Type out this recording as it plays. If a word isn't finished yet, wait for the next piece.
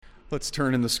Let's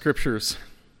turn in the scriptures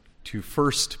to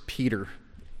 1 Peter.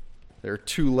 There are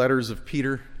two letters of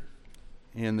Peter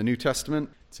in the New Testament.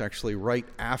 It's actually right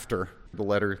after the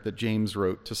letter that James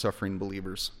wrote to suffering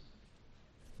believers.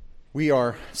 We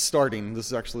are starting, this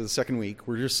is actually the second week,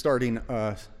 we're just starting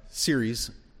a series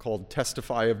called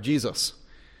Testify of Jesus.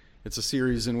 It's a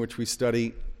series in which we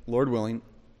study, Lord willing,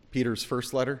 Peter's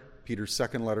first letter, Peter's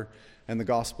second letter, and the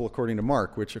Gospel according to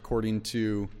Mark, which according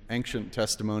to ancient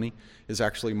testimony is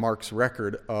actually Mark's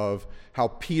record of how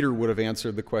Peter would have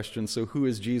answered the question, so who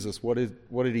is Jesus? What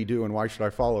did he do and why should I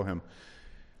follow him?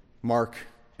 Mark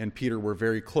and Peter were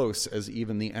very close, as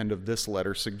even the end of this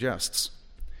letter suggests.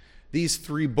 These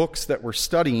three books that we're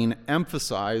studying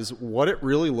emphasize what it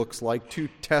really looks like to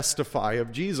testify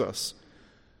of Jesus.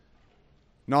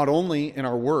 Not only in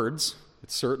our words,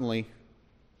 it certainly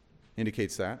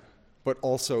indicates that, but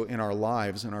also in our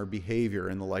lives, in our behavior,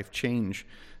 in the life change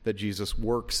that Jesus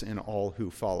works in all who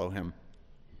follow him.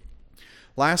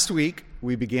 Last week,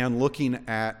 we began looking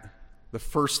at the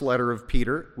first letter of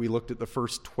Peter. We looked at the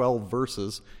first 12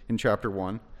 verses in chapter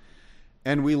 1.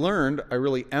 And we learned, I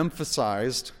really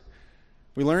emphasized,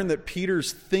 we learned that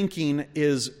Peter's thinking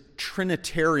is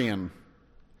Trinitarian.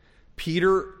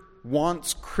 Peter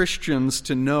wants Christians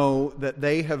to know that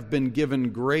they have been given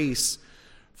grace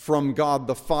from God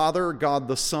the Father, God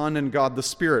the Son, and God the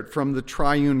Spirit, from the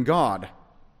triune God.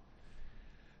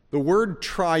 The word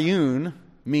triune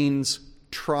means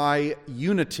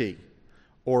triunity,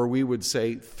 or we would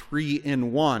say three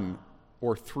in one,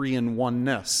 or three in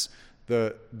oneness.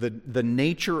 The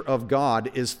nature of God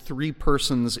is three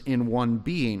persons in one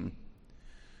being.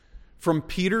 From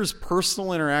Peter's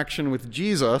personal interaction with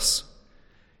Jesus,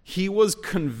 he was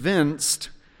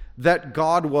convinced that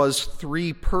God was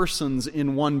three persons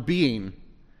in one being,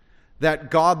 that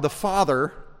God the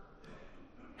Father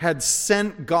had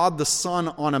sent God the Son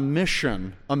on a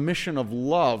mission of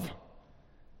love,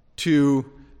 to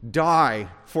die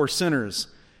for sinners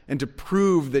and to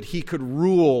prove that he could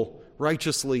rule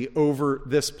righteously over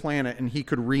this planet and he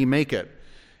could remake it.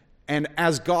 And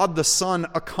as God the Son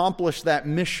accomplished that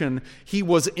mission, he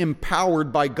was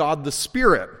empowered by God the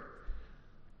Spirit.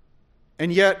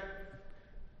 And yet,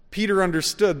 Peter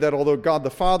understood that although God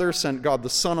the Father sent God the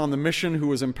Son on the mission who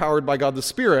was empowered by God the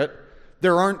Spirit,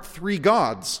 there aren't three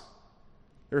gods.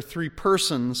 There are three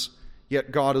persons,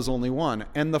 yet God is only one.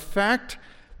 And the fact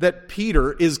that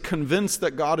Peter is convinced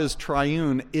that God is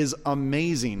triune is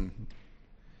amazing.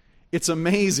 It's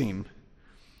amazing.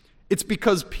 It's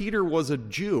because Peter was a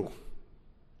Jew.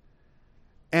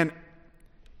 And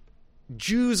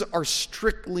Jews are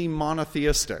strictly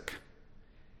monotheistic.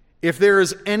 If there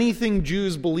is anything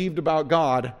Jews believed about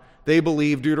God, they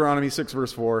believe, Deuteronomy 6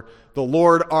 verse 4, the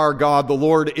Lord our God, the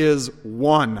Lord is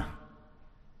one.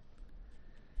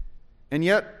 And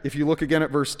yet, if you look again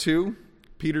at verse 2,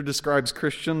 Peter describes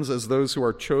Christians as those who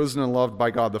are chosen and loved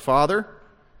by God the Father.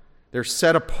 They're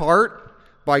set apart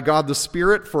by God the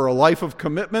Spirit for a life of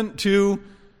commitment to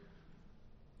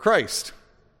Christ,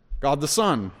 God the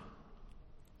Son.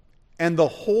 And the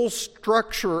whole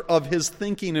structure of his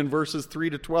thinking in verses 3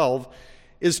 to 12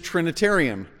 is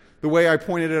Trinitarian. The way I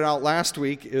pointed it out last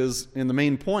week is, in the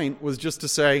main point, was just to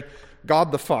say,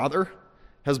 God the Father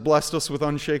has blessed us with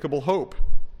unshakable hope.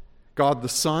 God the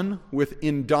Son with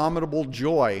indomitable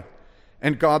joy.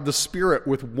 And God the Spirit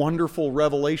with wonderful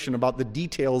revelation about the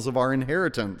details of our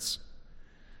inheritance.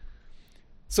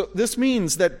 So this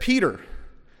means that Peter,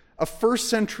 a first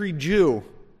century Jew,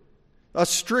 a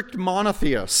strict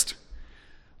monotheist,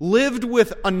 lived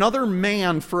with another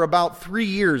man for about 3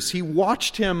 years. He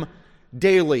watched him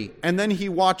daily, and then he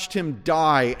watched him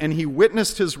die, and he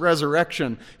witnessed his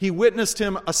resurrection. He witnessed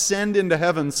him ascend into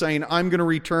heaven, saying, I'm going to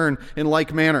return in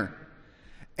like manner.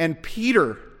 And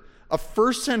Peter, a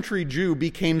first century Jew,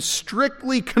 became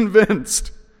strictly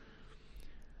convinced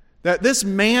that this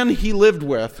man he lived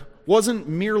with wasn't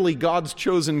merely God's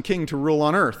chosen king to rule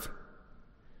on earth,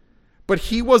 but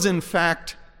he was in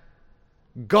fact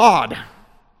God.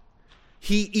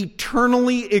 He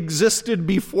eternally existed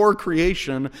before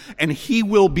creation, and he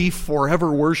will be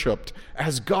forever worshipped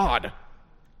as God.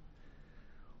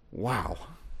 Wow.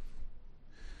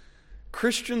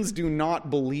 Christians do not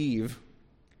believe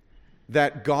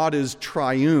that God is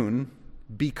triune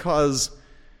because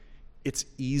it's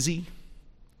easy,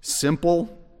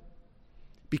 simple,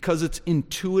 because it's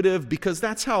intuitive, because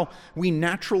that's how we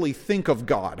naturally think of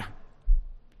God.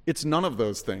 It's none of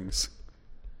those things.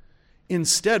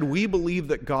 Instead, we believe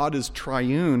that God is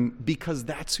triune because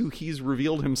that's who he's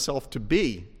revealed himself to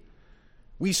be.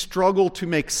 We struggle to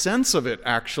make sense of it,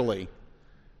 actually,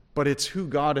 but it's who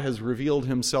God has revealed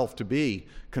himself to be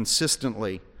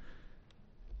consistently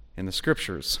in the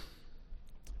Scriptures.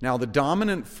 Now, the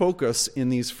dominant focus in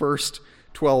these first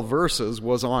 12 verses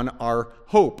was on our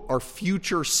hope, our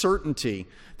future certainty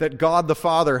that God the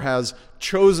Father has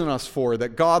chosen us for,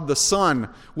 that God the Son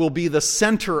will be the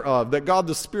center of, that God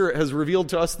the Spirit has revealed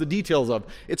to us the details of.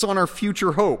 It's on our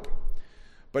future hope.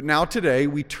 But now today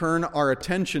we turn our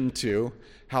attention to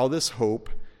how this hope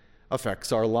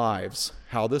affects our lives.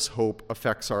 How this hope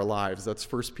affects our lives. That's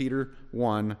 1 Peter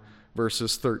 1,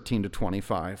 verses 13 to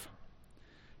 25.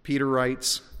 Peter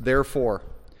writes, "Therefore,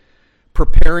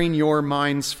 preparing your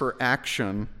minds for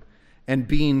action and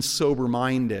being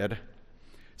sober-minded,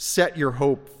 set your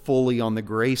hope fully on the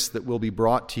grace that will be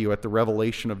brought to you at the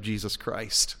revelation of Jesus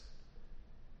Christ.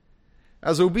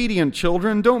 As obedient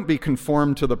children, don't be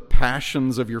conformed to the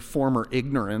passions of your former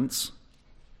ignorance,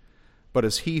 but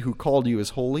as he who called you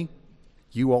is holy,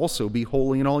 you also be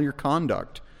holy in all your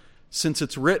conduct, since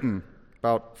it's written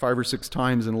about 5 or 6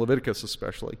 times in Leviticus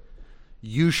especially,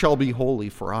 you shall be holy,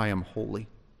 for I am holy.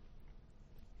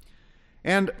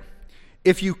 And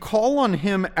if you call on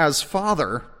him as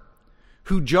Father,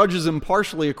 who judges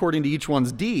impartially according to each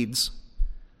one's deeds,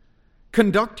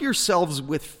 conduct yourselves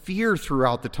with fear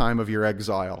throughout the time of your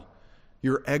exile."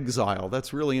 Your exile,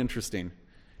 that's really interesting.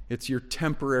 It's your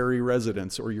temporary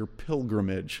residence or your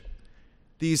pilgrimage.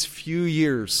 These few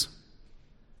years,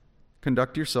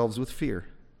 conduct yourselves with fear,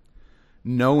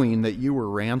 knowing that you were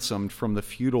ransomed from the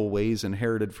futile ways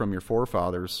inherited from your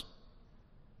forefathers,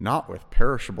 not with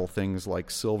perishable things like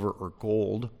silver or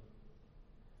gold,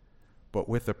 but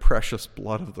with the precious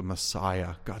blood of the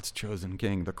Messiah, God's chosen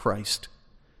King, the Christ,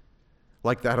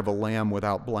 like that of a lamb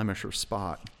without blemish or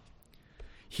spot.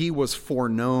 He was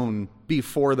foreknown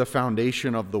before the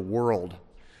foundation of the world.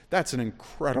 That's an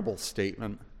incredible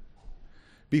statement.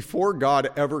 Before God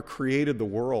ever created the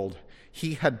world,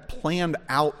 he had planned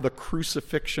out the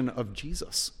crucifixion of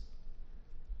Jesus.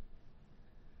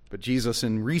 But Jesus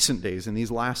in recent days, in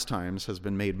these last times, has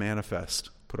been made manifest,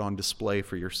 put on display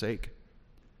for your sake.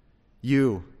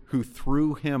 You, who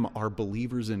through him are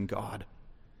believers in God,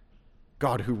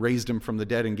 God who raised him from the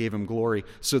dead and gave him glory,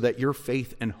 so that your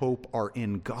faith and hope are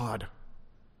in God.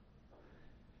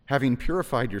 Having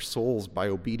purified your souls by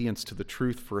obedience to the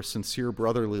truth for a sincere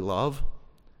brotherly love,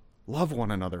 love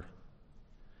one another.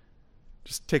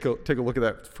 Just take a look at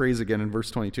that phrase again in verse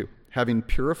 22. Having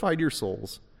purified your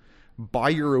souls by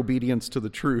your obedience to the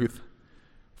truth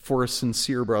for a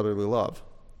sincere brotherly love.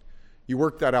 You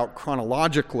work that out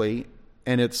chronologically,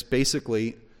 and it's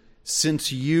basically,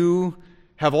 since you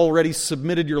have already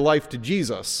submitted your life to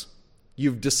Jesus,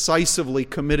 you've decisively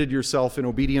committed yourself in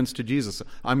obedience to Jesus.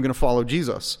 I'm going to follow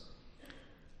Jesus.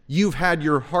 You've had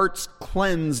your hearts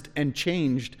cleansed and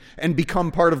changed and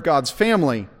become part of God's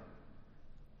family.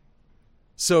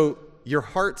 So your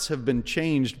hearts have been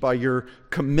changed by your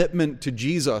commitment to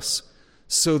Jesus,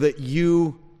 so that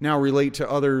you now relate to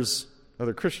other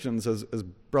Christians as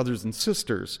brothers and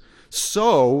sisters.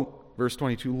 So, verse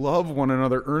 22, love one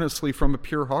another earnestly from a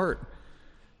pure heart,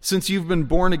 since you've been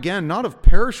born again, not of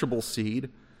perishable seed,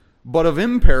 but of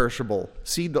imperishable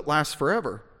seed that lasts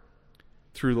forever,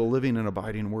 through the living and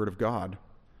abiding word of God.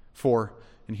 For,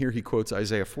 and here he quotes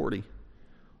Isaiah 40,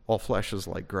 all flesh is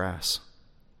like grass,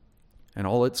 and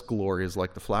all its glory is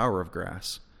like the flower of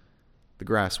grass. The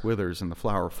grass withers and the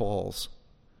flower falls,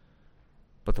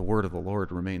 but the word of the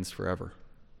Lord remains forever.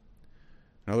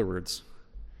 In other words,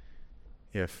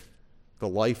 if the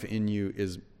life in you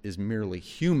is merely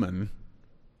human,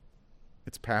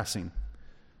 it's passing.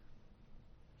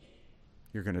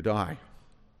 You're going to die.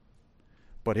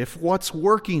 But if what's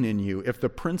working in you, if the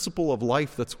principle of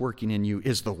life that's working in you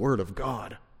is the word of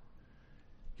God,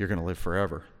 you're going to live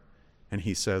forever. And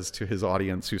he says to his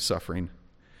audience who's suffering,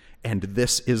 and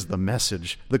this is the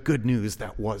message, the good news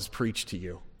that was preached to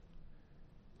you.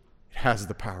 It has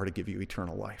the power to give you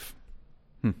eternal life.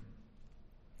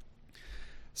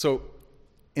 So,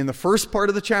 in the first part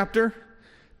of the chapter,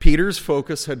 Peter's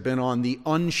focus had been on the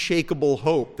unshakable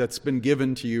hope that's been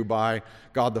given to you by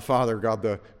God the Father, God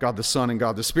the Son, and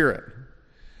God the Spirit.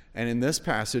 And in this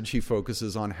passage, he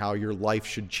focuses on how your life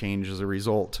should change as a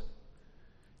result.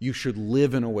 You should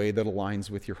live in a way that aligns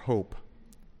with your hope.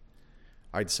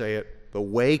 I'd say it, the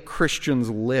way Christians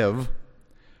live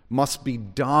must be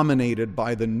dominated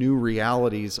by the new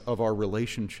realities of our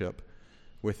relationship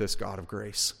with this God of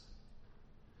grace.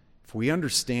 If we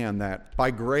understand that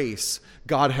by grace,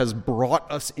 God has brought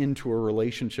us into a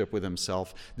relationship with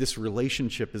himself, this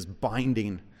relationship is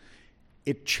binding.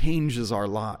 It changes our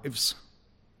lives.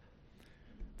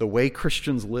 The way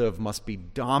Christians live must be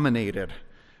dominated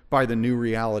by the new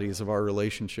realities of our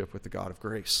relationship with the God of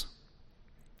grace.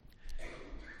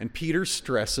 And Peter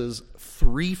stresses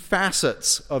 3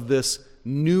 facets of this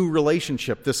new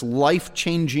relationship, this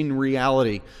life-changing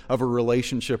reality of a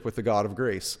relationship with the God of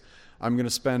grace. I'm going to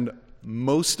spend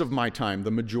most of my time,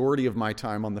 the majority of my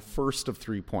time, on the first of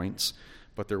 3 points,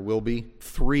 but there will be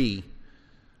 3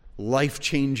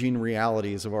 life-changing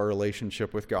realities of our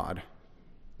relationship with God.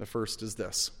 The first is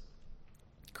this: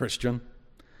 Christian,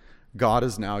 God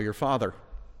is now your Father.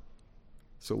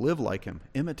 So live like him,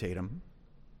 imitate him.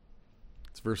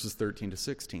 It's verses 13 to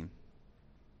 16.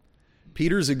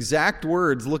 Peter's exact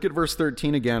words, look at verse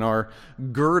 13 again, are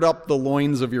gird up the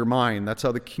loins of your mind. That's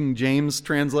how the King James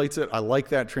translates it. I like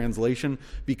that translation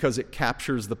because it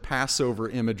captures the Passover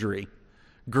imagery.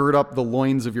 Gird up the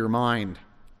loins of your mind.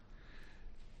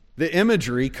 The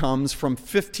imagery comes from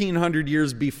 1,500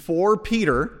 years before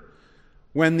Peter,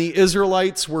 when the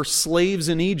Israelites were slaves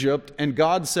in Egypt, and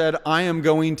God said, I am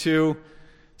going to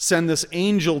send this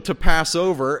angel to pass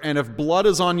over, and if blood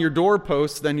is on your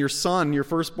doorposts, then your son, your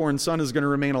firstborn son, is going to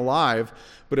remain alive.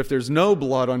 But if there's no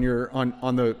blood on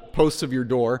the posts of your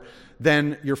door,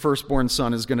 then your firstborn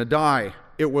son is going to die.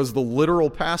 It was the literal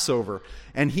Passover.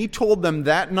 And he told them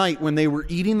that night when they were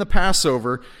eating the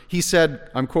Passover, he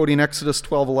said, I'm quoting Exodus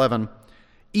 12:11,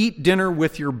 eat dinner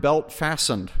with your belt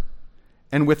fastened,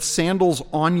 and with sandals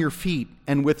on your feet,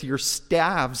 and with your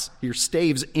staves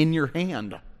in your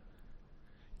hand.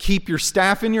 Keep your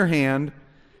staff in your hand,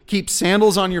 keep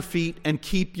sandals on your feet, and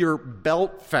keep your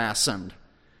belt fastened.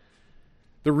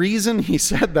 The reason he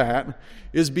said that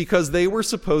is because they were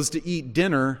supposed to eat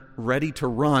dinner ready to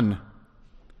run.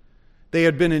 They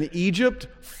had been in Egypt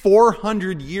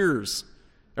 400 years,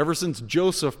 ever since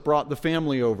Joseph brought the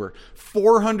family over.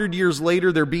 400 years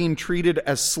later, they're being treated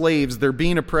as slaves. They're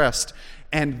being oppressed.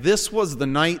 And this was the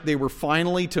night they were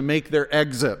finally to make their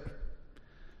exit.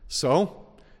 So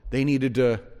they needed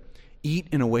to eat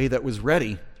in a way that was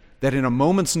ready, that in a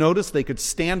moment's notice they could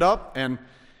stand up, and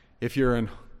if you're an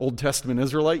Old Testament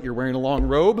Israelite, you're wearing a long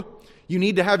robe, you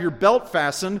need to have your belt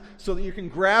fastened so that you can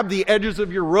grab the edges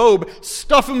of your robe,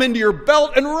 stuff them into your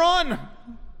belt, and run.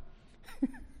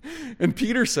 And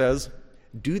Peter says,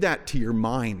 do that to your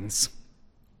minds.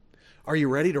 Are you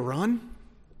ready to run?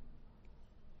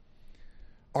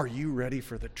 Are you ready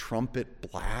for the trumpet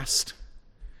blast?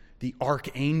 The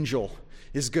archangel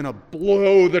is going to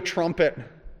blow the trumpet,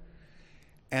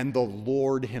 and the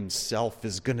Lord himself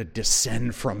is going to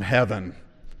descend from heaven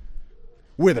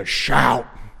with a shout.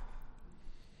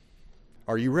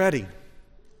 Are you ready?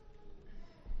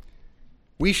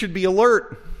 We should be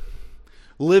alert,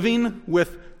 living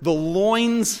with the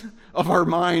loins of our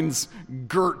minds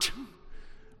girt,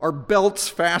 our belts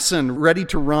fastened, ready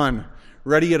to run,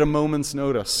 ready at a moment's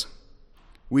notice.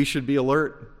 We should be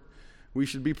alert. We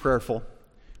should be prayerful.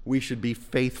 We should be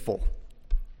faithful.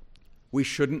 We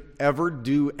shouldn't ever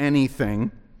do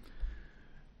anything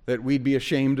that we'd be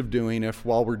ashamed of doing if,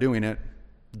 while we're doing it,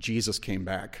 Jesus came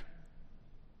back.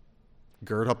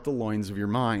 Gird up the loins of your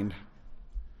mind.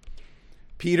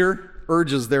 Peter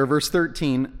urges there, verse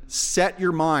 13, set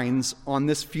your minds on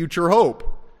this future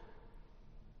hope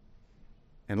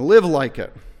and live like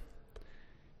it.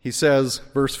 He says,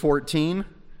 verse 14,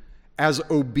 as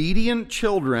obedient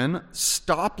children,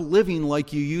 stop living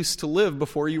like you used to live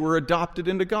before you were adopted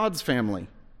into God's family.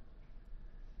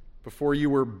 Before you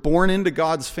were born into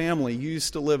God's family, you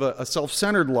used to live a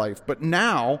self-centered life, but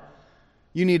now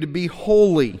you need to be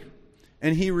holy.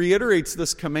 And he reiterates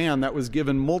this command that was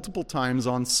given multiple times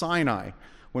on Sinai.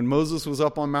 When Moses was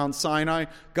up on Mount Sinai,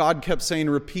 God kept saying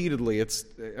repeatedly,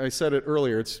 I said it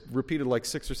earlier, it's repeated like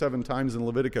 6 or 7 times in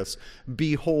Leviticus,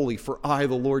 be holy, for I,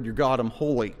 the Lord your God, am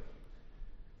holy.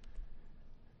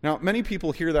 Now, many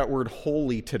people hear that word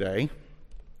holy today,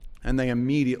 and they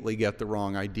immediately get the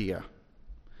wrong idea.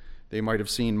 They might have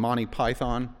seen Monty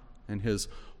Python and his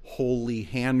holy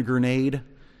hand grenade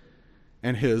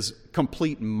and his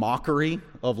complete mockery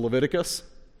of Leviticus.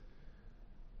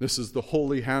 This is the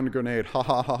holy hand grenade, ha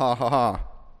ha ha ha ha ha.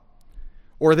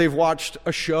 Or they've watched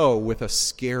a show with a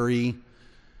scary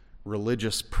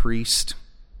religious priest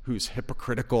who's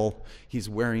hypocritical. He's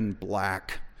wearing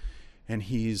black, and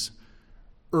he's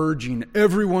urging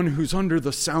everyone who's under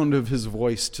the sound of his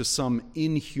voice to some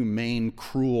inhumane,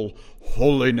 cruel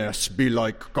holiness, be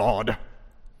like God.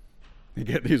 They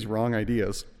get these wrong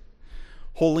ideas.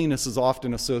 Holiness is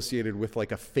often associated with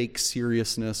like a fake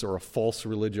seriousness or a false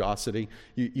religiosity.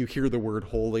 You hear the word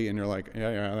holy and you're like,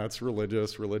 yeah, that's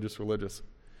religious.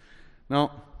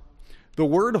 Now, the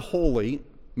word holy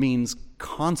means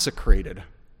consecrated.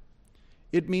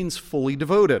 It means fully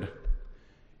devoted.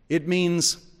 It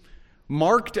means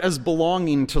marked as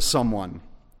belonging to someone.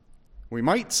 We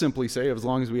might simply say, as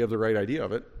long as we have the right idea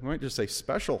of it, we might just say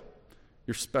special.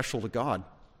 You're special to God.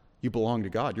 You belong to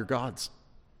God. You're God's.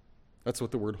 That's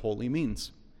what the word holy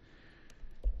means.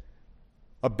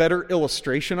 A better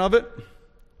illustration of it,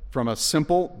 from a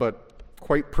simple but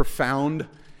quite profound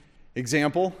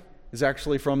example, is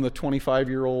actually from the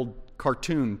 25-year-old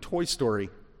cartoon Toy Story.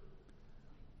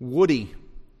 Woody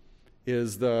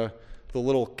is the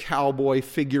little cowboy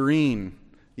figurine,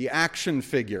 the action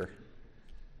figure.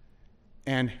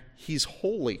 And he's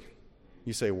holy.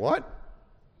 You say, what?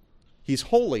 He's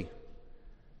holy.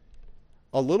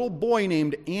 A little boy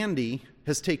named Andy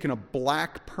has taken a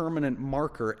black permanent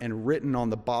marker and written on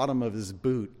the bottom of his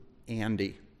boot,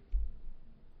 Andy.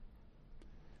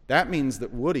 That means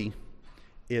that Woody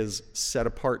is set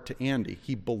apart to Andy.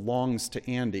 He belongs to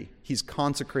Andy. He's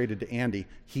consecrated to Andy.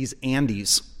 He's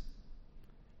Andy's.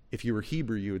 If you were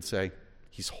Hebrew, you would say,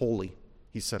 he's holy.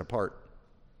 He's set apart.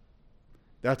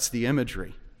 That's the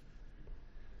imagery.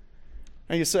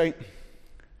 And you say,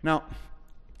 now,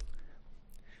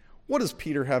 what does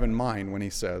Peter have in mind when he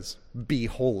says, be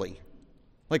holy?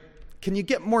 Like, can you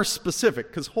get more specific?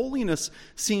 Because holiness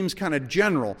seems kind of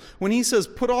general. When he says,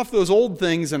 put off those old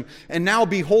things and now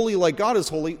be holy like God is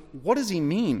holy, what does he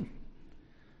mean?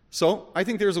 So, I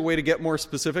think there's a way to get more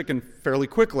specific and fairly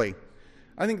quickly.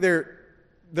 I think there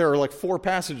are like 4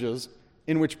 passages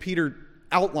in which Peter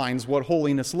outlines what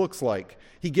holiness looks like.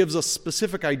 He gives us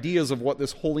specific ideas of what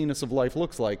this holiness of life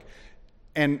looks like.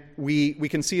 And we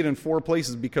can see it in 4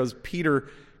 places because Peter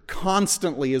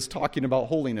constantly is talking about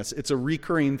holiness. It's a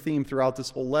recurring theme throughout this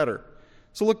whole letter.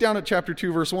 So look down at chapter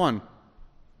 2, verse 1.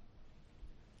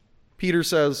 Peter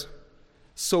says,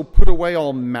 so put away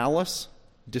all malice,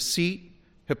 deceit,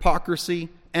 hypocrisy,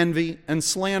 envy, and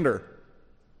slander.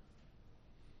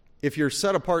 If you're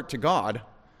set apart to God,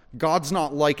 God's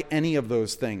not like any of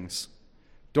those things.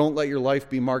 Don't let your life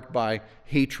be marked by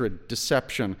hatred,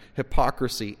 deception,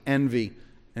 hypocrisy, envy,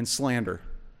 and slander.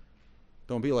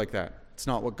 Don't be like that. It's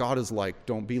not what God is like.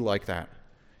 Don't be like that.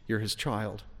 You're his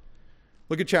child.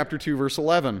 Look at chapter 2, verse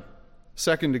 11.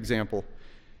 Second example.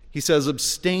 He says,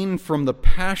 abstain from the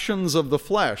passions of the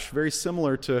flesh. Very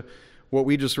similar to what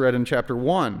we just read in chapter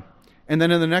 1. And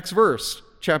then in the next verse,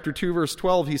 chapter 2, verse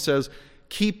 12, he says,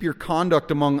 keep your conduct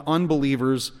among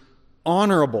unbelievers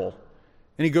honorable.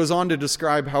 And he goes on to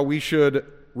describe how we should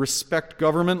respect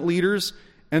government leaders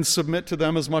and submit to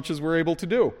them as much as we're able to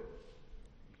do.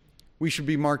 We should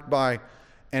be marked by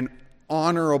an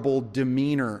honorable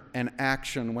demeanor and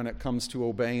action when it comes to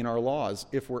obeying our laws.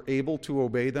 If we're able to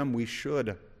obey them, we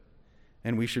should.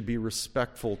 And we should be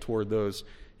respectful toward those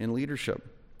in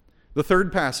leadership. The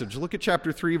third passage, look at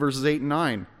chapter 3, verses 8 and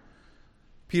 9.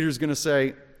 Peter's going to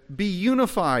say, be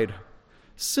unified,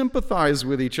 sympathize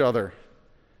with each other,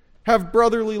 have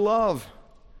brotherly love,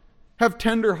 have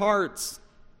tender hearts,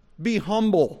 be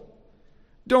humble.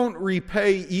 Don't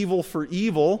repay evil for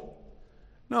evil.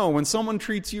 No, when someone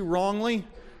treats you wrongly,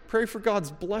 pray for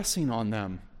God's blessing on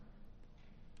them.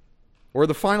 Or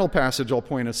the final passage I'll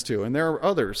point us to, and there are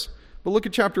others. But look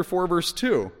at chapter 4, verse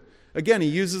 2. Again, he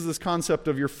uses this concept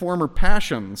of your former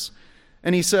passions.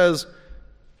 And he says,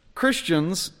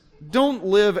 Christians, don't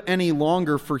live any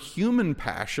longer for human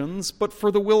passions, but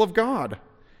for the will of God.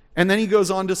 And then he goes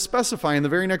on to specify in the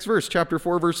very next verse, chapter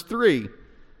 4, verse 3,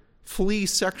 flee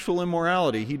sexual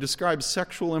immorality. He describes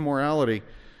sexual immorality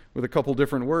with a couple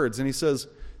different words. And he says,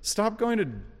 stop going to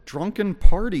drunken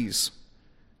parties.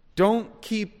 Don't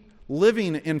keep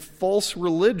living in false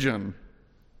religion.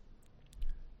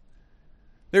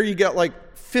 There you get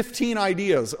like 15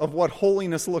 ideas of what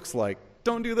holiness looks like.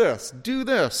 Don't do this. Do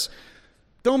this.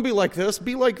 Don't be like this.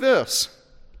 Be like this.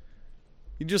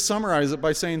 You just summarize it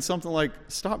by saying something like,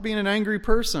 stop being an angry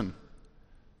person.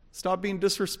 Stop being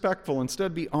disrespectful.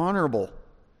 Instead, be honorable.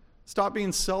 Stop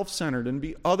being self-centered and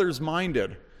be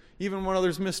others-minded. Even when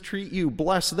others mistreat you,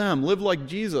 bless them. Live like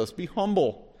Jesus. Be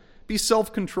humble. Be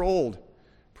self-controlled.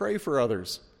 Pray for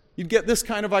others. You'd get this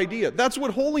kind of idea. That's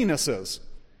what holiness is.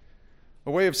 A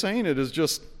way of saying it is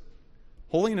just,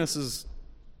 holiness is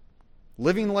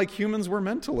living like humans were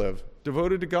meant to live,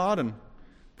 devoted to God and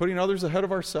putting others ahead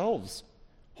of ourselves.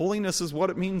 Holiness is what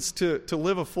it means to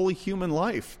live a fully human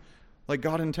life, like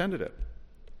God intended it.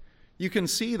 You can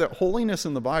see that holiness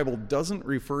in the Bible doesn't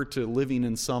refer to living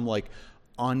in some like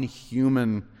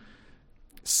unhuman,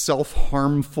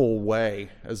 self-harmful way,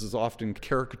 as is often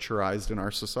caricaturized in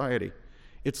our society.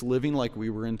 It's living like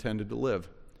we were intended to live.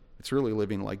 It's really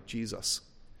living like Jesus.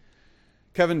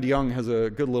 Kevin DeYoung has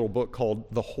a good little book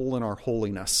called The Hole in Our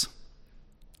Holiness.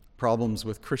 Problems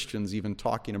with Christians even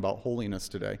talking about holiness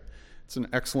today. It's an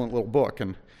excellent little book,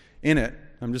 and in it,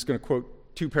 I'm just going to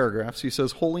quote 2 paragraphs. He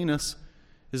says, holiness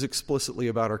is explicitly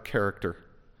about our character.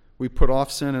 We put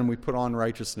off sin and we put on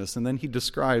righteousness. And then he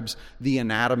describes the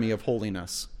anatomy of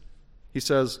holiness. He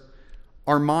says,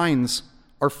 Our minds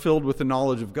are filled with the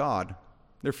knowledge of God.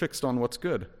 They're fixed on what's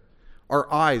good. Our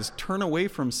eyes turn away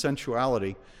from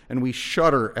sensuality, and we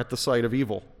shudder at the sight of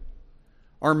evil.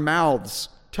 Our mouths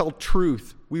tell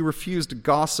truth. We refuse to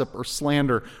gossip or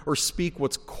slander or speak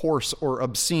what's coarse or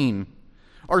obscene.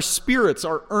 Our spirits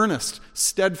are earnest,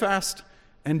 steadfast,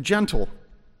 and gentle.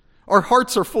 Our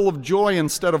hearts are full of joy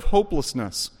instead of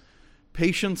hopelessness,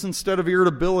 patience instead of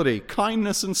irritability,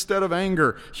 kindness instead of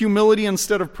anger, humility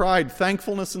instead of pride,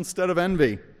 thankfulness instead of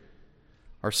envy.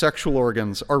 Our sexual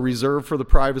organs are reserved for the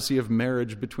privacy of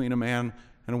marriage between a man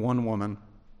and one woman.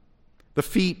 The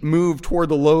feet move toward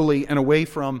the lowly and away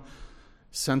from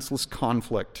senseless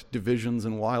conflict, divisions,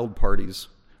 and wild parties.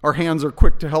 Our hands are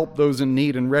quick to help those in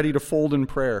need and ready to fold in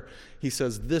prayer. He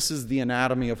says, this is the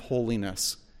anatomy of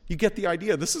holiness. You get the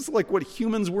idea. This is like what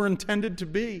humans were intended to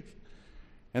be.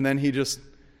 And then he just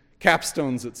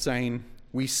capstones it saying,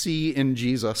 we see in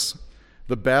Jesus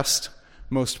the best,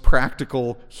 most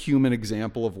practical human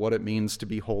example of what it means to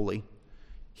be holy.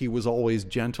 He was always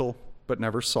gentle, but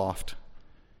never soft.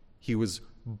 He was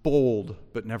bold,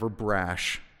 but never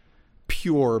brash.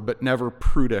 Pure, but never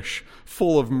prudish.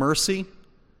 Full of mercy,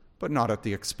 but not at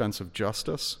the expense of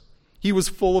justice. He was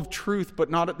full of truth, but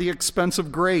not at the expense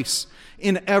of grace.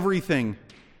 In everything,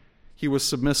 he was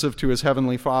submissive to his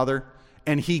heavenly Father,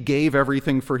 and he gave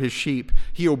everything for his sheep.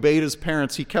 He obeyed his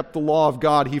parents. He kept the law of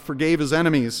God. He forgave his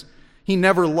enemies. He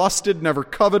never lusted, never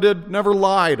coveted, never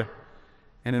lied.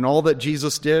 And in all that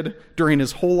Jesus did during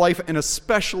his whole life, and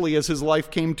especially as his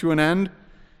life came to an end,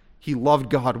 he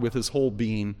loved God with his whole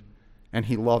being, and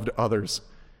he loved others,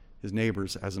 his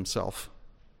neighbors, as himself.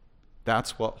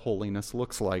 That's what holiness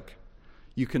looks like.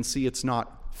 You can see it's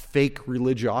not fake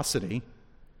religiosity.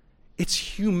 It's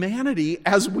humanity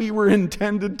as we were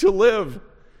intended to live,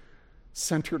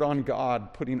 centered on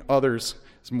God, putting others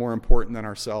as more important than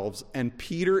ourselves. And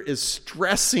Peter is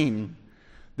stressing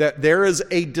that there is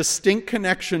a distinct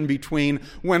connection between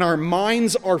when our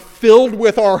minds are filled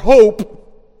with our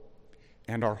hope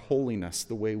and our holiness,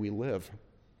 the way we live.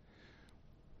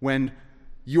 When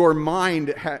your mind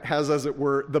has, as it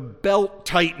were, the belt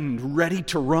tightened, ready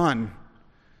to run,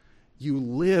 you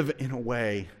live in a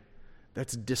way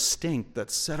that's distinct,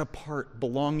 that's set apart,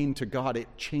 belonging to God. It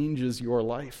changes your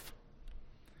life.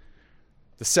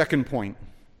 The second point,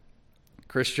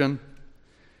 Christian,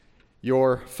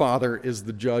 your Father is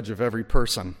the judge of every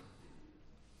person.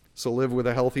 So live with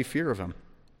a healthy fear of him.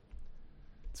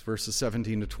 It's verses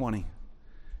 17 to 20.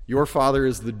 Your Father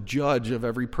is the judge of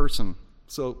every person.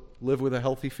 So live with a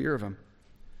healthy fear of him.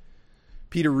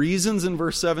 Peter reasons in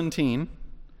verse 17,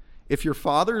 if your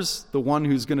Father's the one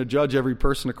who's going to judge every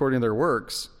person according to their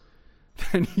works,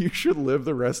 then you should live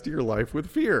the rest of your life with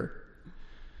fear.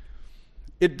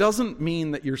 It doesn't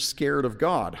mean that you're scared of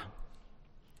God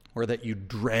or that you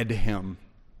dread him.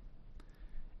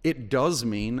 It does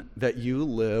mean that you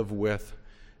live with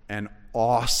an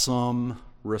awesome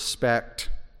respect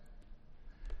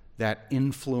that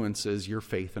influences your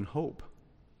faith and hope.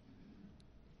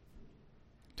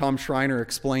 Tom Schreiner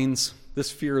explains this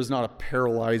fear is not a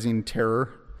paralyzing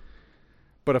terror,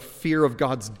 but a fear of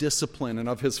God's discipline and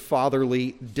of his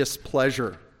fatherly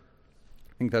displeasure.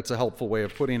 I think that's a helpful way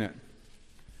of putting it.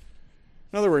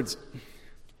 In other words,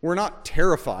 we're not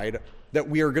terrified that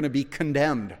we are going to be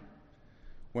condemned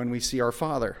when we see our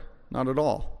Father. Not at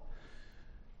all.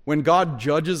 When God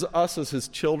judges us as his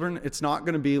children, it's not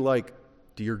going to be like,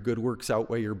 do your good works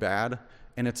outweigh your bad?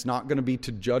 And it's not going to be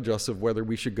to judge us of whether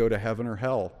we should go to heaven or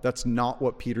hell. That's not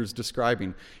what Peter's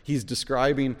describing. He's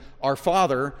describing our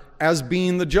Father as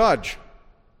being the judge.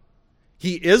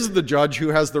 He is the judge who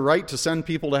has the right to send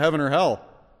people to heaven or hell.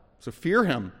 So fear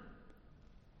him.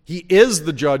 He is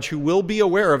the judge who will be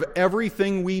aware of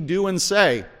everything we do and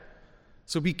say.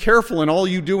 So be careful in all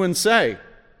you do and say.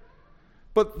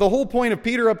 But the whole point of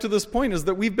Peter up to this point is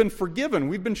that we've been forgiven.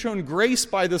 We've been shown grace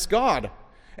by this God.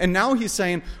 And now he's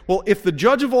saying, well, if the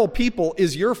judge of all people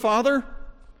is your Father,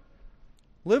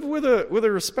 live with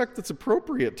a respect that's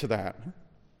appropriate to that.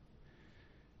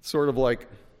 Sort of like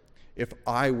if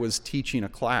I was teaching a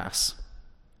class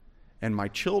and my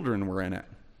children were in it,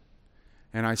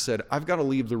 and I said, I've got to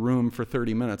leave the room for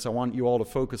 30 minutes. I want you all to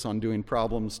focus on doing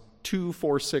problems 2,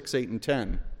 4, 6, 8, and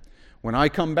 10. When I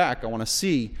come back, I want to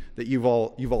see that you've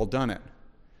all done it.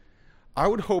 I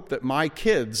would hope that my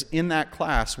kids in that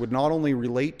class would not only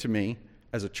relate to me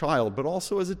as a child, but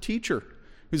also as a teacher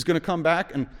who's going to come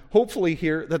back and hopefully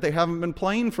hear that they haven't been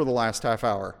playing for the last half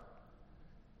hour.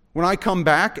 When I come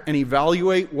back and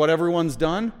evaluate what everyone's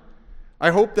done,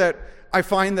 I hope that I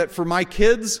find that for my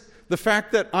kids, the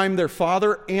fact that I'm their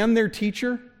father and their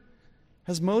teacher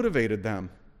has motivated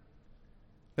them.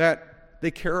 That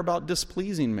they care about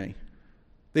displeasing me.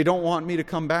 They don't want me to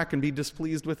come back and be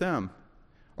displeased with them.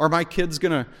 Are my kids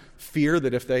going to fear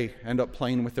that if they end up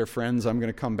playing with their friends, I'm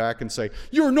going to come back and say,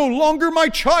 "You're no longer my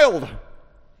child"?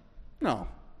 No,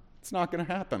 it's not going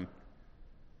to happen.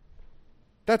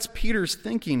 That's Peter's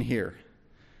thinking here.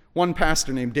 One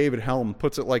pastor named David Helm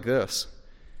puts it like this.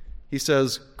 He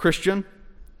says, "Christian,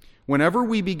 whenever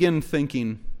we begin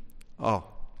thinking, 'Oh,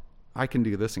 I can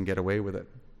do this and get away with it.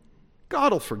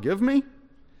 God will forgive me.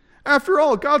 After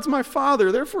all, God's my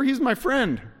Father, therefore He's my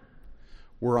friend,'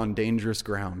 we're on dangerous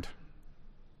ground."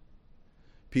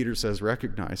 Peter says,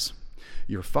 recognize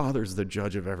your Father's the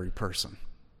judge of every person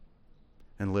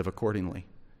and live accordingly.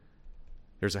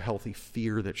 There's a healthy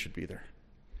fear that should be there.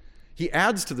 He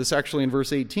adds to this actually in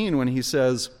verse 18 when he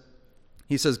says,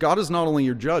 God is not only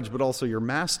your judge, but also your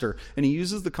master. And he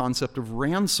uses the concept of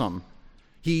ransom.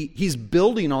 He's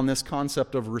building on this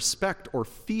concept of respect or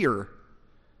fear.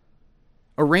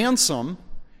 A ransom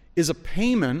is a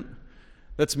payment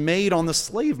that's made on the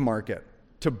slave market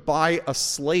to buy a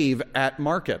slave at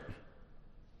market.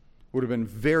 Would have been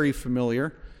very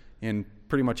familiar in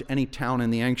pretty much any town in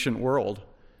the ancient world.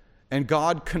 And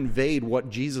God conveyed what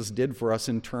Jesus did for us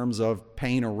in terms of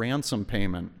paying a ransom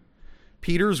payment.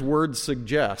 Peter's words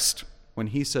suggest, when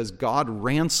he says God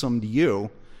ransomed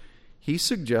you, he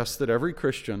suggests that every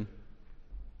Christian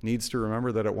needs to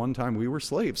remember that at one time we were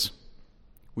slaves.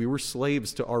 We were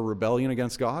slaves to our rebellion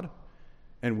against God,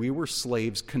 and we were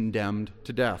slaves condemned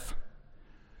to death.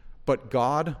 But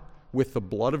God, with the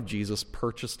blood of Jesus,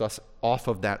 purchased us off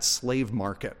of that slave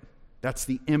market. That's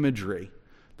the imagery.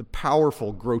 The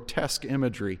powerful, grotesque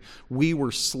imagery. We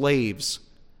were slaves,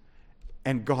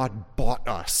 and God bought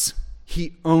us.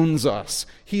 He owns us.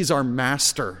 He's our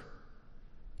master.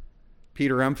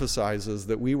 Peter emphasizes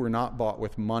that we were not bought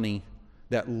with money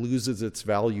that loses its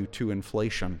value to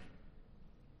inflation.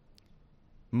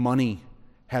 Money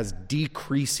has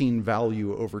decreasing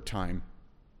value over time.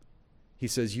 He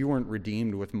says you weren't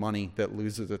redeemed with money that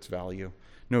loses its value.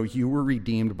 No, you were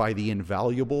redeemed by the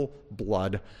invaluable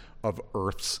blood of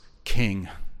earth's king.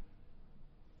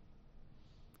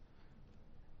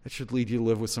 That should lead you to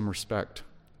live with some respect,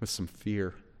 with some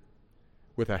fear,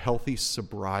 with a healthy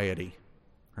sobriety,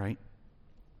 right?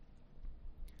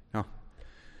 Now,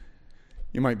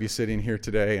 you might be sitting here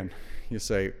today and you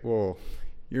say, "Whoa,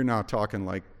 you're now talking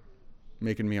like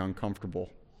making me uncomfortable.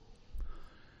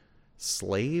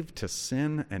 Slave to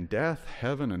sin and death,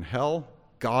 heaven and hell,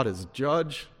 God is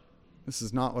judge. This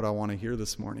is not what I want to hear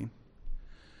this morning."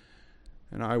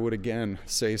 And I would again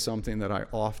say something that I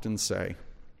often say.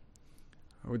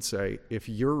 I would say, if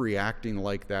you're reacting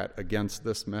like that against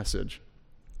this message,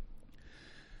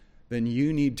 then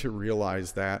you need to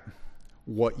realize that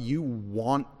what you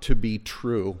want to be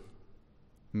true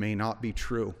may not be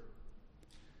true.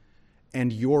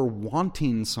 And your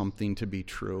wanting something to be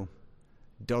true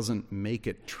doesn't make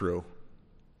it true.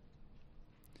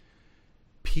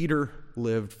 Peter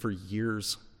lived for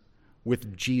years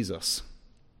with Jesus.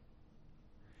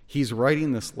 He's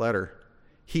writing this letter.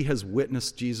 He has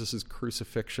witnessed Jesus'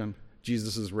 crucifixion,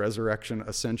 Jesus' resurrection,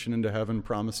 ascension into heaven,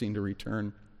 promising to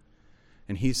return.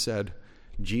 And he said,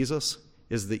 Jesus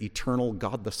is the eternal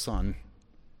God the Son.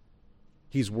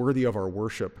 He's worthy of our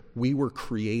worship. We were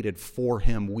created for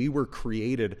him. We were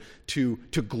created to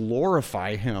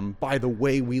glorify him by the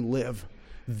way we live.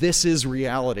 This is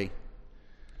reality.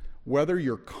 Whether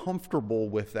you're comfortable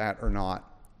with that or not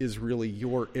is really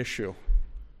your issue.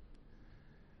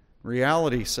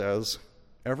 Reality says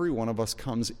every one of us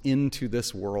comes into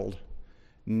this world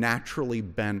naturally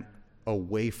bent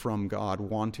away from God,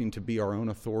 wanting to be our own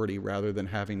authority rather than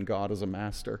having God as a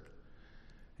master.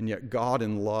 And yet God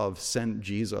in love sent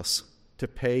Jesus to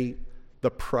pay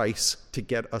the price to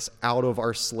get us out of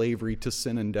our slavery to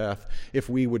sin and death. If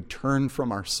we would turn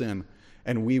from our sin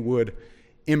and we would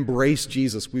embrace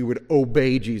Jesus, we would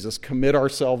obey Jesus, commit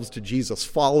ourselves to Jesus,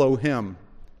 follow him,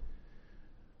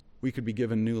 we could be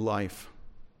given new life.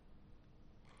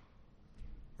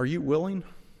 Are you willing?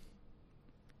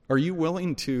 Are you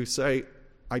willing to say,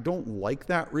 I don't like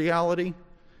that reality,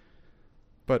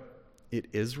 but it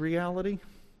is reality,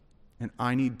 and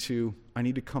I need to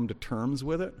come to terms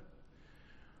with it?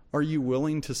 Are you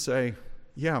willing to say,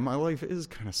 yeah, my life is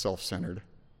kind of self-centered,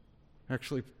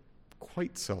 actually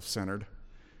quite self-centered.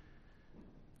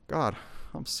 God,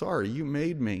 I'm sorry, you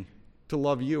made me to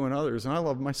love you and others, and I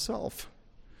love myself.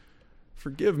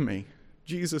 Forgive me.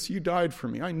 Jesus, you died for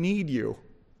me. I need you.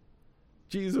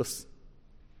 Jesus,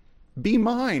 be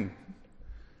mine.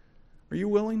 Are you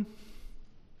willing?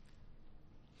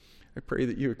 I pray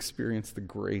that you experience the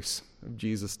grace of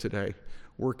Jesus today.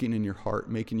 working in your heart,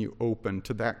 making you open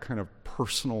to that kind of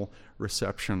personal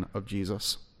reception of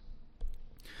Jesus.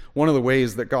 One of the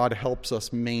ways that God helps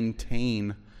us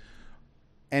maintain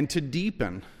and to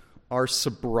deepen our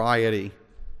sobriety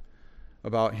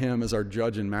about him as our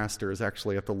judge and master is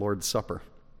actually at the Lord's Supper.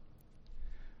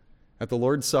 At the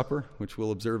Lord's Supper, which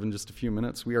we'll observe in just a few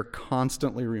minutes, we are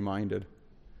constantly reminded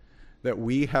that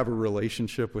we have a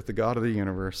relationship with the God of the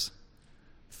universe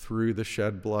through the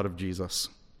shed blood of Jesus.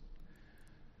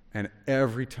 And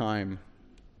every time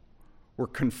we're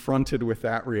confronted with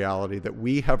that reality, that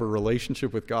we have a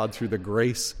relationship with God through the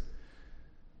grace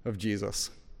of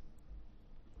Jesus,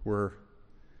 we're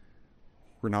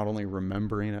not only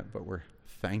remembering it, but we're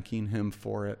thanking him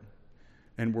for it.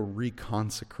 And we're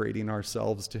reconsecrating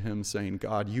ourselves to him, saying,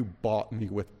 God, you bought me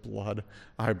with blood.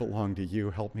 I belong to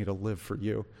you. Help me to live for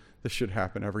you. This should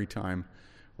happen every time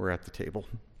we're at the table.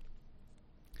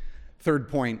 Third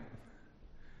point,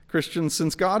 Christians,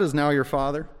 since God is now your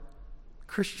Father,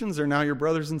 Christians are now your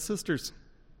brothers and sisters.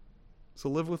 So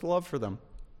live with love for them.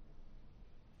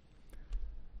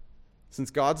 Since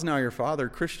God's now your Father,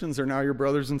 Christians are now your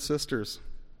brothers and sisters.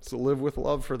 So live with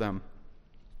love for them.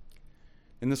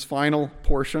 In this final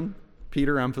portion,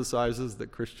 Peter emphasizes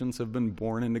that Christians have been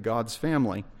born into God's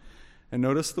family. And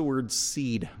notice the word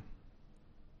seed.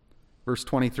 Verse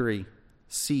 23,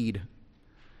 seed.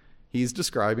 He's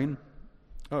describing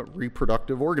a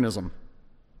reproductive organism.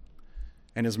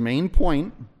 And his main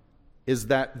point is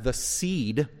that the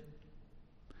seed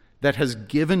that has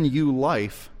given you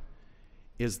life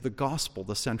is the gospel,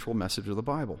 the central message of the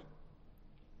Bible.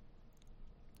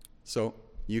 So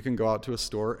you can go out to a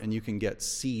store and you can get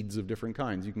seeds of different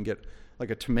kinds. You can get like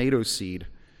a tomato seed,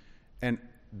 and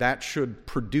that should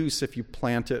produce, if you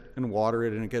plant it and water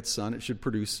it and it gets sun, it should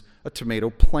produce a tomato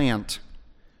plant.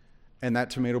 And that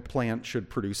tomato plant should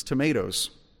produce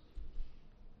tomatoes,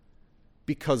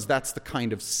 because that's the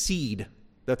kind of seed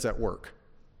that's at work.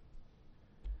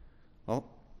 Well,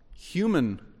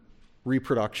 human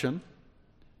reproduction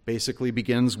basically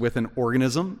begins with an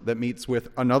organism that meets with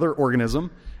another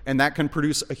organism, and that can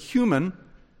produce a human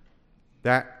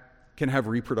that can have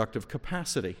reproductive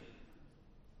capacity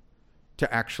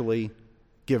to actually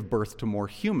give birth to more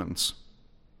humans.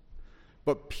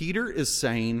 But Peter is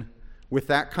saying, with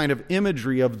that kind of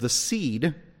imagery of the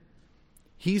seed,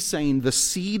 he's saying the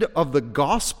seed of the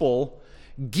gospel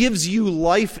gives you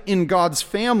life in God's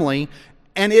family,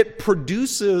 and it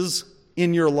produces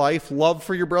in your life love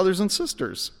for your brothers and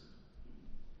sisters.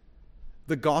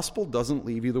 The gospel doesn't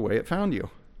leave you the way it found you.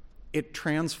 It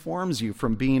transforms you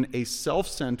from being a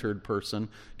self-centered person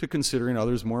to considering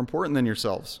others more important than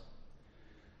yourselves.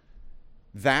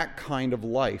 That kind of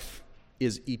life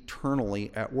is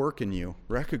eternally at work in you.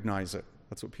 Recognize it.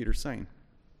 That's what Peter's saying.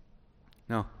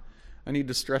 Now, I need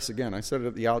to stress again, I said it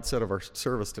at the outset of our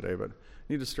service today, but I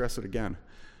need to stress it again.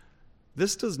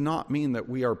 This does not mean that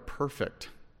we are perfect.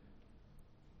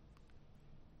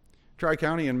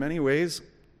 Tri-County, in many ways,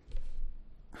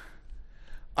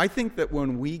 I think that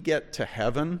when we get to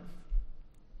heaven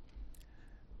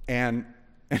and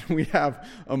we have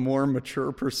a more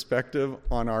mature perspective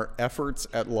on our efforts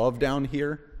at love down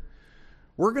here,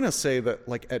 we're going to say that,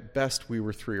 like, at best, we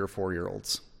were 3 or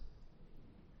 4-year-olds.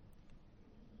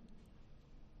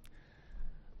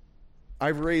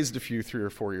 I've raised a few 3 or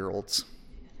 4-year-olds.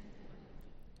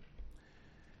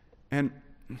 And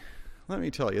let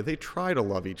me tell you, they try to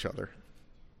love each other.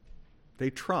 They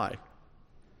try.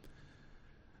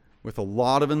 With a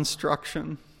lot of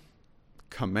instruction,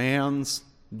 commands,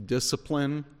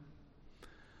 discipline.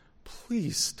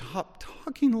 Please stop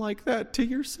talking like that to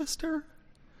your sister.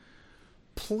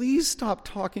 Please stop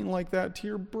talking like that to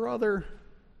your brother.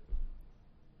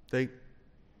 They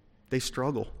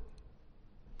struggle.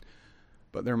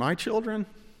 But they're my children,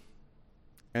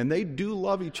 and they do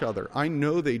love each other. I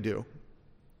know they do.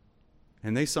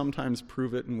 And they sometimes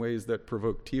prove it in ways that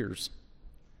provoke tears.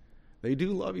 They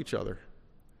do love each other.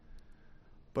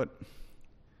 But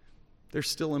they're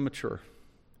still immature,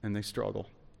 and they struggle.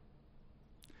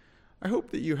 I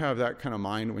hope that you have that kind of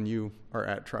mind when you are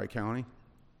at Tri-County.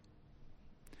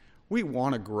 We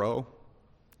want to grow,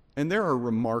 and there are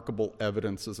remarkable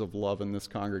evidences of love in this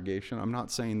congregation. I'm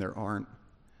not saying there aren't.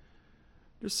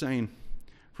 I'm just saying,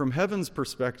 from heaven's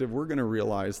perspective, we're going to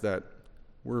realize that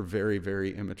we're very,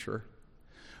 very immature.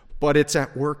 But it's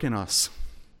at work in us.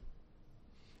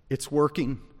 It's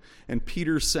working. And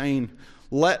Peter's saying,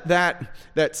 let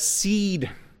that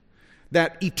seed,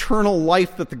 that eternal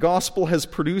life that the gospel has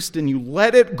produced in you,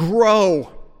 let it grow.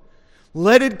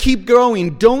 Let it keep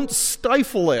growing. Don't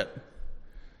stifle it.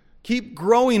 Keep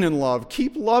growing in love.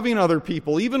 Keep loving other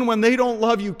people. Even when they don't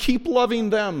love you, keep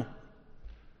loving them.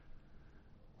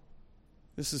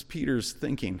 This is Peter's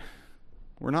thinking.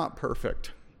 We're not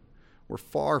perfect. We're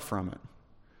far from it.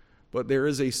 But there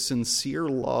is a sincere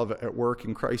love at work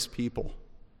in Christ's people.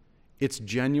 It's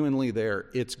genuinely there.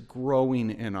 It's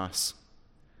growing in us.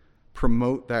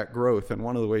 Promote that growth. And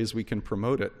one of the ways we can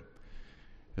promote it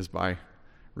is by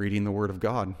reading the Word of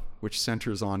God, which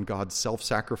centers on God's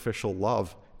self-sacrificial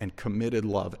love and committed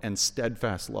love and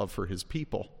steadfast love for his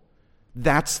people.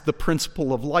 That's the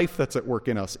principle of life that's at work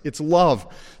in us. It's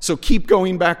love. So keep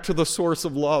going back to the source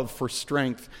of love for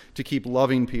strength to keep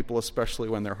loving people, especially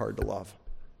when they're hard to love.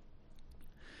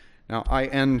 Now, I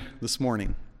end this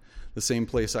morning the same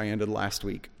place I ended last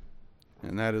week,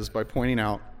 and that is by pointing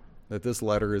out that this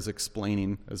letter is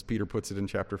explaining, as Peter puts it in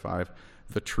chapter 5,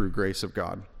 the true grace of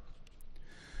God.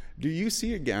 Do you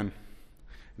see again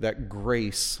that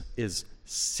grace is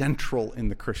central in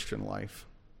the Christian life?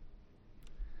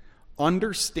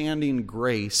 Understanding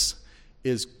grace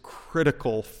is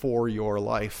critical for your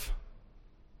life.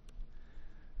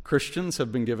 Christians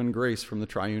have been given grace from the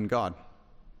triune God.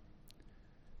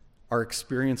 Our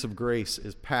experience of grace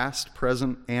is past,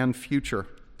 present, and future.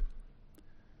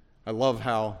 I love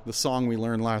how the song we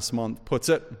learned last month puts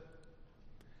it.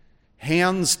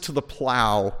 Hands to the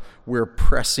plow, we're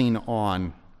pressing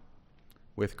on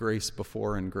with grace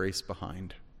before and grace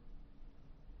behind.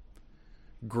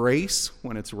 Grace,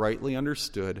 when it's rightly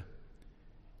understood,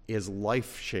 is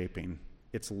life-shaping.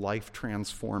 It's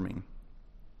life-transforming.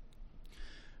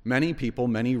 Many people,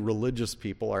 many religious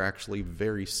people, are actually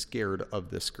very scared of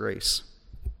this grace.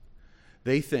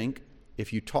 They think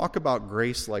if you talk about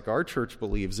grace like our church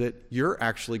believes it, you're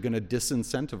actually going to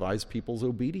disincentivize people's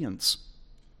obedience.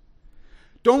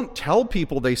 Don't tell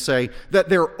people, they say, that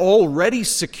they're already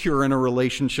secure in a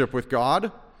relationship with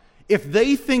God. If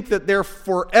they think that they're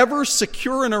forever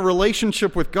secure in a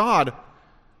relationship with God,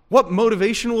 what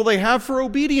motivation will they have for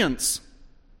obedience?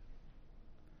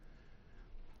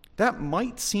 That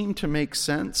might seem to make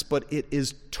sense, but it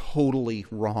is totally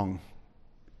wrong.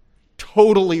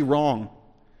 Totally wrong.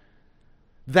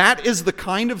 That is the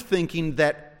kind of thinking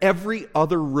that every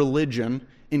other religion,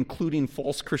 including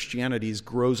false Christianities,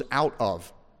 grows out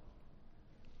of.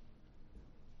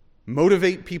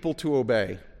 Motivate people to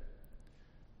obey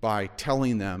by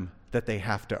telling them that they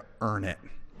have to earn it.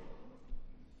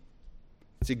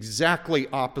 It's exactly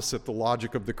opposite the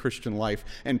logic of the Christian life.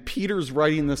 And Peter's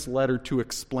writing this letter to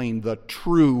explain the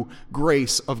true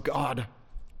grace of God.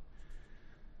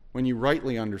 When you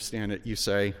rightly understand it, you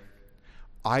say,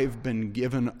 I've been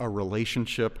given a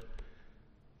relationship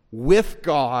with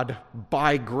God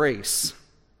by grace.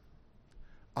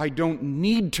 I don't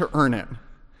need to earn it.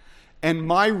 And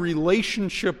my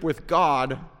relationship with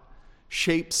God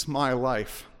shapes my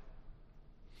life.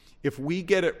 If we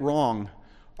get it wrong,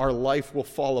 our life will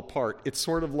fall apart. It's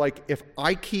sort of like if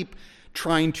I keep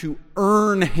trying to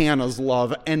earn Hannah's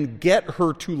love and get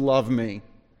her to love me,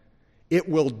 it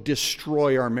will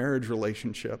destroy our marriage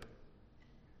relationship.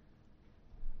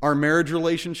 Our marriage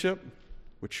relationship,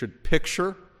 which should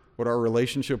picture what our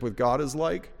relationship with God is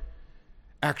like,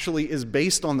 actually is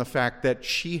based on the fact that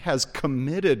she has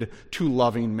committed to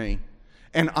loving me,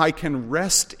 and I can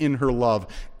rest in her love,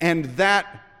 and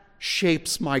that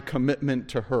shapes my commitment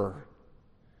to her.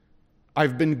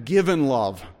 I've been given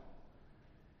love,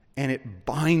 and it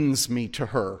binds me to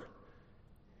her.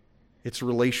 It's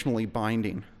relationally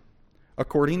binding.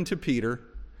 According to Peter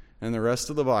and the rest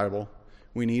of the Bible,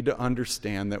 we need to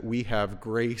understand that we have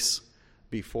grace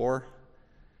before,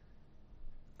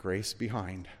 grace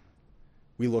behind.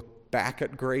 We look back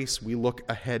at grace, we look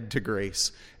ahead to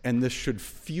grace, and this should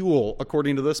fuel,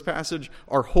 according to this passage,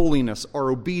 our holiness,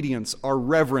 our obedience, our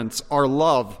reverence, our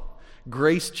love.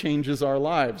 Grace changes our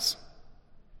lives.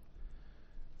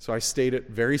 So I state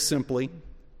it very simply,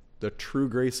 the true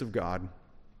grace of God.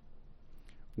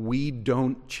 We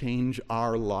don't change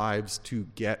our lives to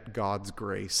get God's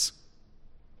grace.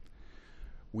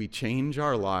 We change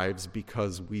our lives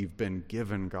because we've been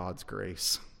given God's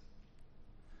grace.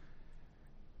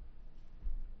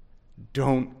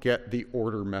 Don't get the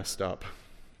order messed up.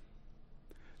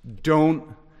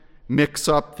 Don't mix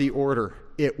up the order.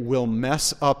 It will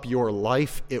mess up your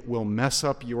life. It will mess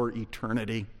up your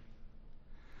eternity.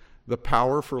 The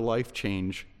power for life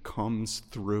change comes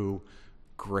through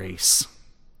grace.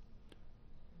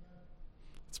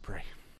 Let's pray.